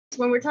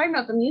when we're talking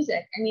about the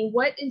music, I mean,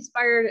 what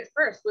inspired it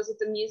first? Was it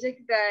the music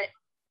that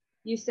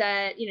you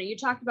said, you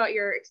talked about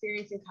your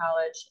experience in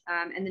college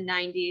in the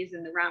 90s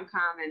and the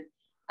rom-com. And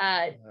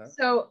Uh-huh.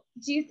 so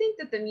do you think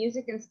that the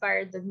music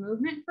inspired the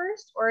movement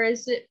first, or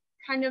is it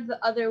kind of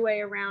the other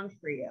way around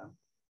for you?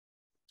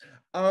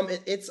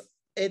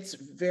 It's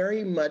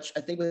very much,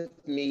 I think with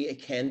me,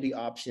 it can be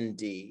option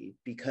D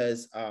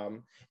because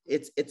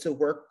it's a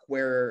work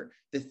where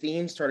the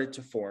theme started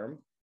to form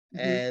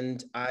Mm-hmm.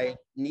 and I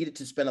needed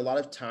to spend a lot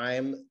of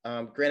time.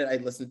 Granted, I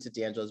listen to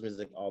D'Angelo's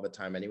music all the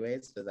time anyway,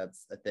 so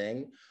that's a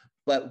thing.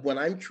 But when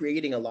I'm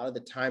creating, a lot of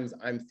the times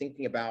I'm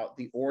thinking about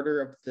the order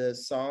of the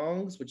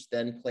songs, which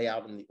then play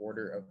out in the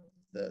order of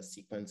the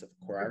sequence of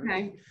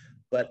choreography. Okay.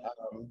 But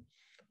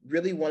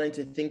really wanting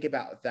to think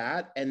about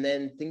that and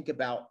then think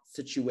about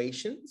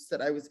situations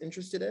that I was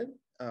interested in.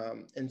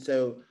 And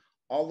so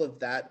all of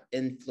that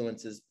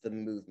influences the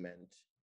movement.